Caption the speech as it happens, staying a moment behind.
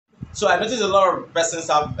So I noticed a lot of persons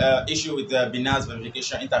have issue with the Binance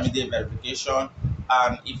verification, intermediate verification,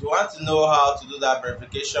 and if you want to know how to do that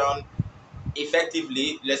verification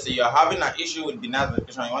effectively, let's say you're having an issue with Binance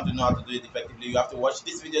verification, you want to know how to do it effectively, you have to watch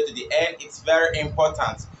this video to the end. It's very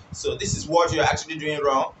important. So this is what you're actually doing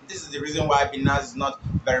wrong. This is the reason why Binance is not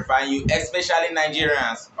verifying you, especially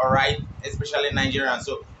Nigerians. All right, especially Nigerians.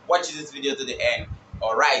 So watch this video to the end.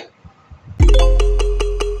 All right.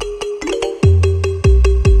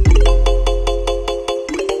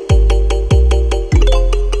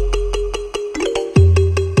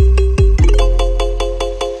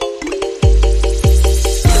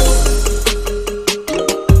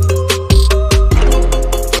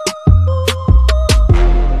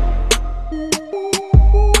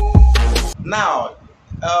 Now,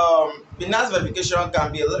 Binance verification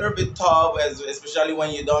can be a little bit tough, especially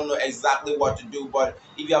when you don't know exactly what to do. But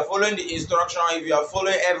if you are following the instruction, if you are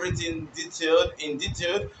following everything detailed,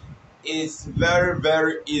 it's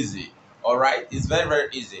very easy. All right, it's very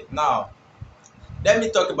easy. Now, let me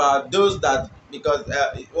talk about those that, because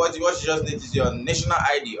what you just need is your national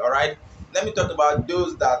ID. All right, let me talk about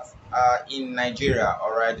those that are in Nigeria.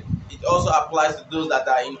 All right, it also applies to those that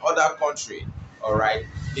are in other country. All right,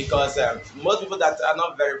 because most people that are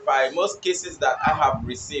not verified, most cases that I have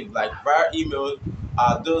received like via email,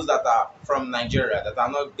 are those that are from Nigeria that are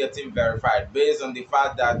not getting verified based on the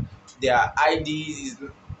fact that their ID is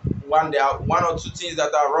there are one or two things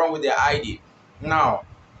that are wrong with their ID. Now,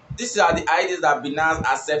 these are the IDs that Binance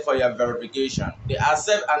accept for your verification. They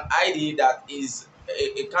accept an ID that is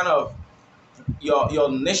a kind of your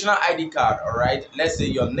national ID card. All right, let's say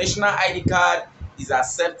your national ID card is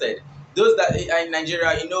accepted. Those that are in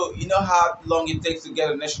Nigeria, you know how long it takes to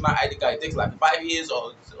get a national ID card. It takes like 5 years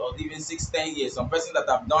or even 6, 10 years. Some person that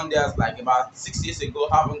have done theirs like about 6 years ago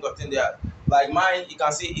haven't gotten there. Like mine, you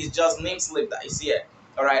can see it's just name slip that is here.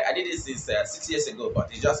 All right, I did this 6 years ago, but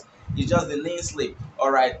it's just the name slip.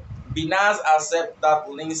 All right, Binance accept that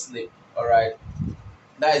name slip. All right,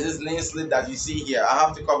 that is this name slip that you see here. I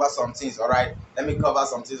have to cover some things. All right, let me cover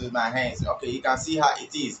some things with my hands. Okay, you can see how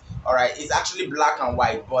it is. All right, it's actually black and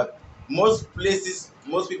white, but most places,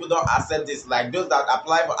 most people don't accept this. Like those that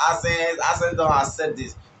apply for Access don't accept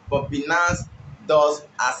this, but Binance does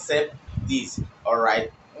accept this. All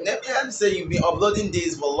right, let me say you've been uploading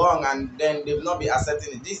this for long and then they've not been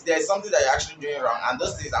accepting it. There's something that you're actually doing wrong, and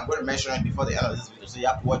those things I'm going to mention it before the end of this video, so you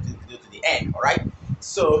have to watch this video to the end. All right,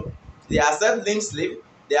 so they accept link slip,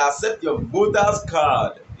 they accept your voters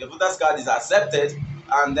card. Your voters card is accepted,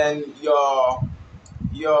 and then your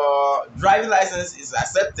driving license is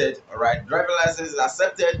accepted. All right, driving license is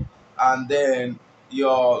accepted, and then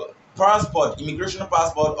your passport, immigration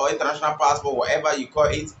passport or international passport, whatever you call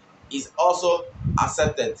it, is also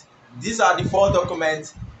accepted. These are the 4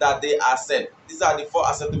 documents that they accept. These are the 4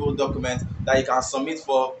 acceptable documents that you can submit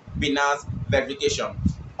for Binance verification.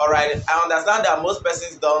 All right, I understand that most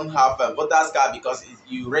persons don't have a voters card because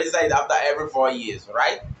you register it after every 4 years,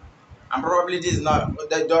 right? And probably this is not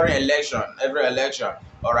during election, every election.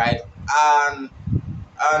 All right, and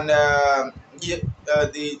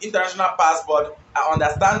the international passport, I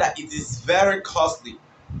understand that it is very costly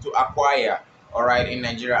to acquire. All right, in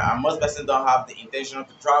Nigeria, and most persons don't have the intention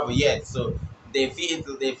to travel yet, so they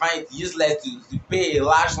find it useless to pay a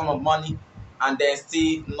large sum of money and then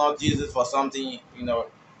still not use it for something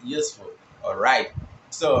useful. All right,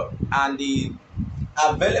 so and the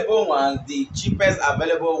available one, the cheapest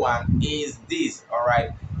available one is this. All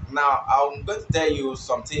right, now I'm going to tell you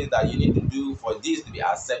some things that you need to do for this to be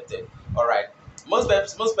accepted. All right, most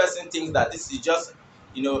person thinks that this is just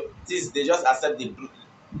this, they just accept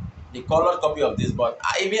the colored copy of this, but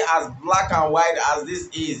even as black and white as this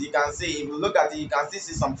is, you can see, if you look at it, you can still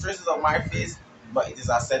see some traces of my face, but it is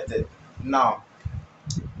accepted. Now,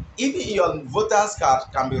 even your voter's card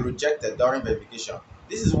can be rejected during verification.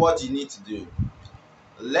 This is what you need to do.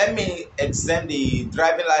 Let me exempt the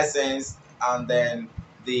driving license and then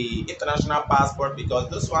the international passport, because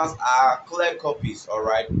those ones are clear copies. All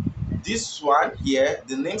right, this one here,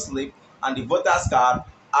 the name slip and the voter's card,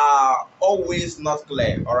 are always not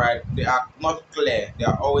clear. All right, they are not clear, they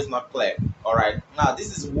are always not clear. All right, now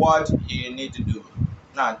this is what you need to do.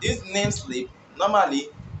 Now this name slip, normally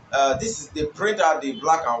this is, they print out the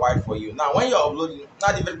black and white for you. Now when you're uploading,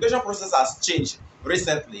 now the verification process has changed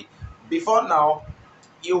recently. Before now,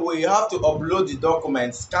 you will have to upload the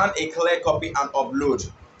document, scan a clear copy and upload.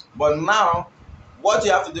 But now what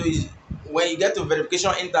you have to do is, when you get to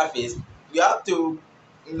verification interface, you have to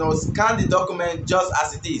scan the document just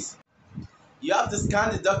as it is. You have to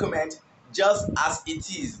scan the document just as it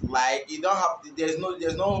is. Like, you don't have to,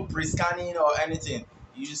 there's no pre-scanning or anything.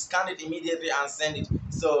 you should scan it immediately and send it.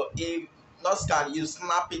 So if not scan, you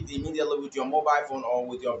snap it immediately with your mobile phone or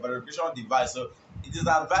with your verification device. So it is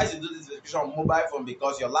advised to do this verification on mobile phone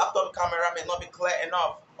because your laptop camera may not be clear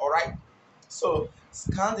enough. All right. So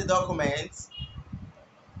scan the documents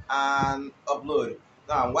and upload.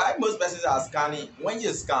 Now, why most persons are scanning? When you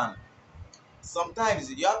scan,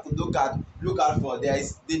 sometimes you have to look out for there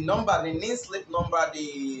is the number, the name slip number,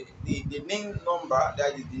 the name number,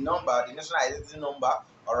 that is the number, the national identity number,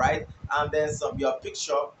 all right, and then some your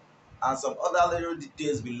picture and some other little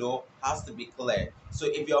details below has to be clear. So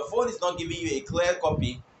if your phone is not giving you a clear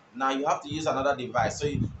copy, now you have to use another device. So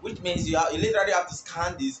which means you literally have to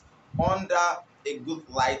scan this under a good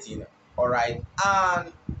lighting, all right,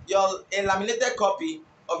 and a laminated copy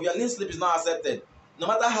of your name slip is not accepted. No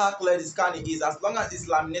matter how clear the scanning is, as long as it's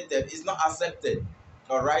laminated, it's not accepted.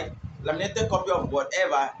 All right, laminated copy of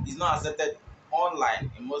whatever is not accepted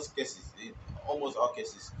online in most cases, in almost all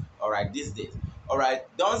cases. All right, these days. All right,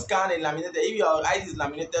 don't scan a laminated. If your ID is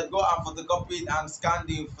laminated, go and photocopy it and scan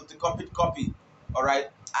the photocopied copy. All right,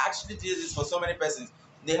 I actually did this for so many persons.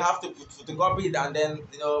 They have to photocopy it and then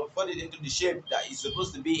put it into the shape that it's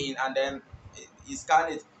supposed to be in, and then you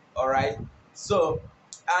scan it. All right, so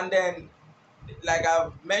and then like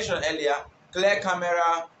I've mentioned earlier, clear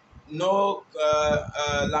camera, no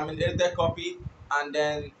laminated copy, and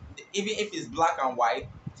then even if it's black and white,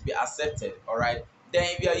 to be accepted. All right. Then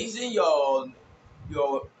if you are using your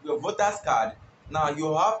voter's card, now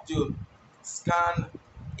you have to scan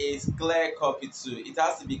a clear copy too. It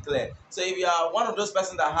has to be clear. So if you are one of those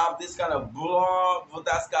persons that have this kind of blur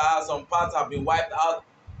voter's card, some parts have been wiped out,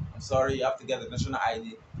 I'm sorry, you have to get the national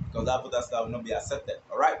ID because that voter's card will not be accepted.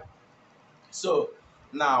 All right. So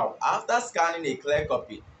now, after scanning a clear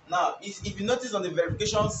copy, now if you notice on the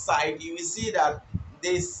verification side, you will see that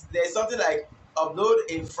there's something like upload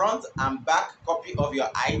a front and back copy of your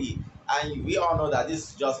ID, and we all know that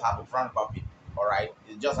this just has a front copy. All right,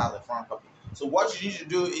 it just has a front copy. So what you need to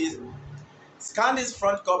do is scan this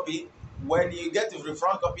front copy. When you get to the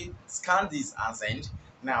front copy, scan this and send.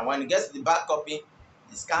 Now, when it gets to the back copy,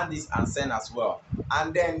 scan this and send as well.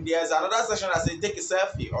 And then there's another section that says take a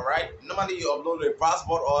selfie. All right, normally you upload a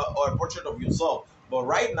passport or a portrait of yourself, but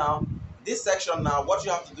right now this section, now what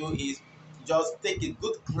you have to do is just take a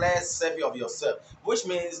good clear selfie of yourself, which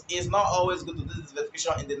means it's not always good to do this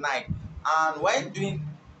verification in the night. And when doing,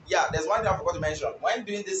 yeah, there's one thing I forgot to mention. When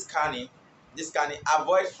doing this scanning,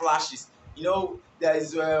 avoid flashes. There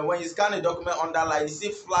is when you scan a document under light, you see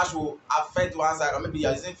flash will affect one side, or maybe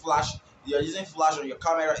you're using flash on your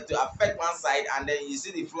camera to affect one side, and then you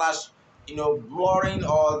see the flash blurring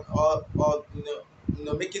or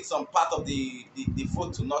making some part of the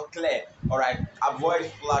photo not clear. All right, avoid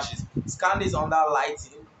flashes. Scan this under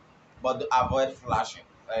lighting, but avoid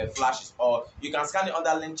flashes, or you can scan it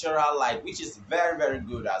under natural light, which is very, very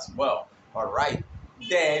good as well. All right,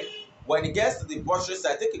 then when it gets to the portrait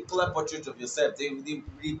side, take a clear portrait of yourself. The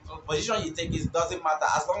position you take doesn't matter,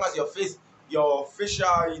 as long as your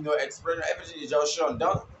facial expression, everything is just shown.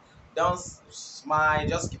 Don't smile,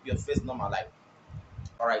 just keep your face normal, like,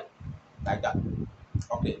 all right, like that.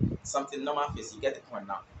 Okay, something normal face, you get the point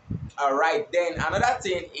now. All right, then another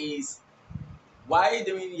thing is, while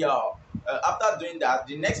doing your after doing that,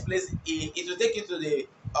 the next place it will take you to the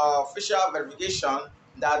facial verification,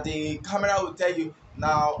 that the camera will tell you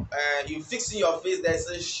now you fixing your face, there's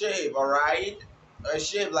a shape. All right, a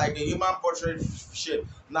shape like a human portrait shape.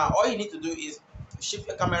 Now all you need to do is shift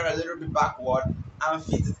your camera a little bit backward and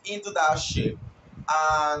fit it into that shape.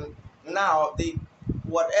 And now the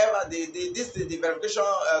verification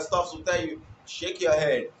stuff will tell you shake your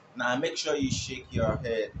head. Now make sure you shake your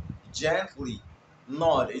head gently.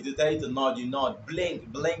 Nod, it will tell you to nod, you nod. Blink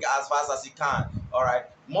as fast as you can. All right,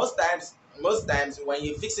 most times when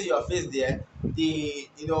you fix your face there, the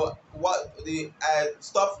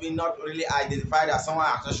stuff will not really identify that someone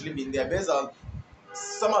has actually been there, based on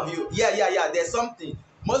some of you. There's something.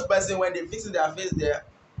 Most person, when they fixing their face there,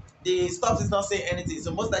 the stuff is not saying anything.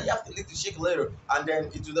 So most time you have to let it shake a little, and then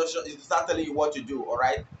it will start telling you what to do. All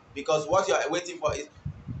right, because what you are waiting for is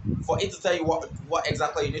for it to tell you what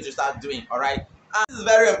exactly you need to start doing. All right, and this is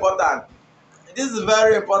very important.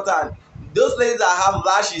 Those ladies that have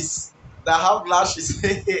lashes,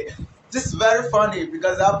 this is very funny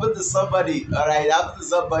because it happened to somebody. All right, it happened to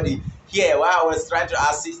somebody here while I was trying to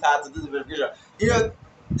assist her to do the verification.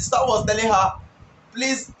 The staff was telling her,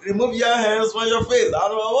 please remove your hands from your face. I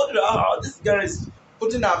don't know what this girl is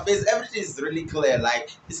putting her face. Everything is really clear.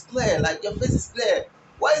 Like, it's clear. Like, your face is clear.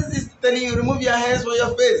 Why is this telling you remove your hands from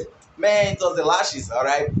your face? Man, it was the lashes. All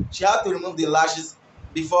right, she had to remove the lashes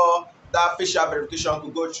before that facial verification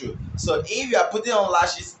could go through. So if you are putting on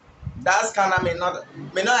lashes, that scanner may not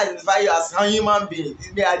identify you as a human being.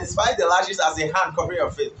 It may identify the lashes as a hand covering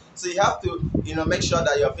your face. So you have to, make sure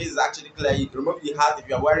that your face is actually clear. You remove the hat if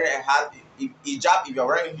you're wearing a hat. Hijab, if you're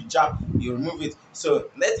wearing hijab, you remove it. So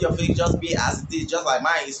let your face just be as it is, just like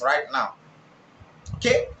mine is right now.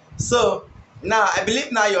 Okay, so now I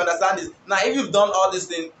believe now you understand this. Now if you've done all these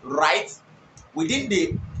things right within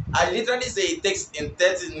the, I literally say it takes in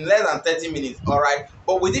less than 30 minutes, all right,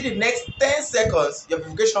 but within the next 10 seconds your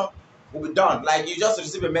verification will be done. Like you just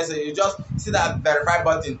receive a message, you just see that verify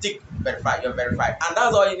button, tick, verify, you're verified, and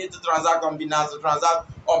that's all you need to transact on Binance, to transact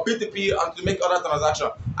on P2P, and to make other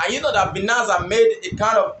transactions. And you know that Binance have made a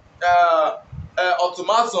kind of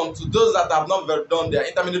ultimatum to those that have not done their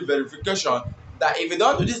intermediate verification, that if you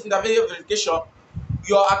don't do this intermediate verification,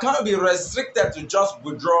 your account will be restricted to just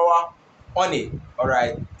withdrawal on it. All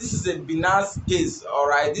right, this is a Binance case. All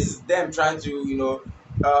right, this is them trying to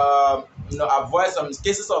avoid some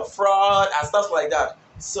cases of fraud and stuff like that.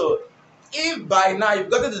 So if by now you've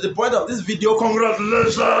gotten to the point of this video,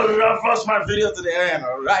 congratulations, you have watched my video to the end.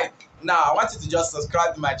 All right, now I want you to just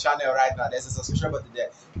subscribe to my channel right now. There's a subscription button there.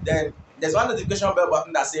 Then there's one notification bell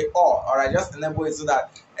button that say all. All right, just enable it so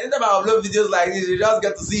that anytime I upload videos like this, you just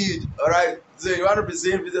get to see it. All right, so you want to be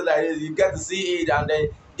seeing videos like this, you get to see it and then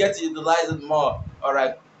get to utilize it more. All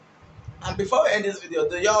right, and before we end this video,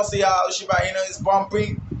 do y'all see how Shiba Inu is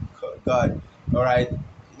pumping? Oh, God. All right,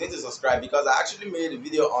 you need to subscribe, because I actually made a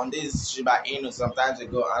video on this Shiba Inu some time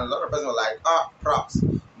ago, and a lot of people were like, props.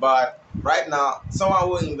 But right now, someone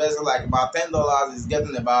who invested like about $10 is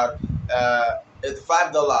getting about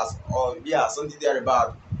 $85, or yeah, something there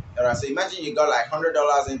about. All right, so imagine you got like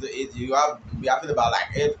 $100 into it, you have be happy about like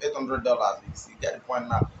 $800. You get the point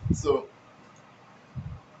now. So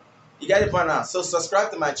you get the point now. So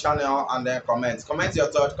subscribe to my channel and then comment your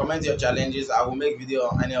thoughts, comment your challenges. I will make video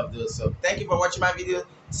on any of those. So thank you for watching my video.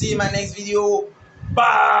 See you in my next video.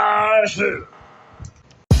 Bye.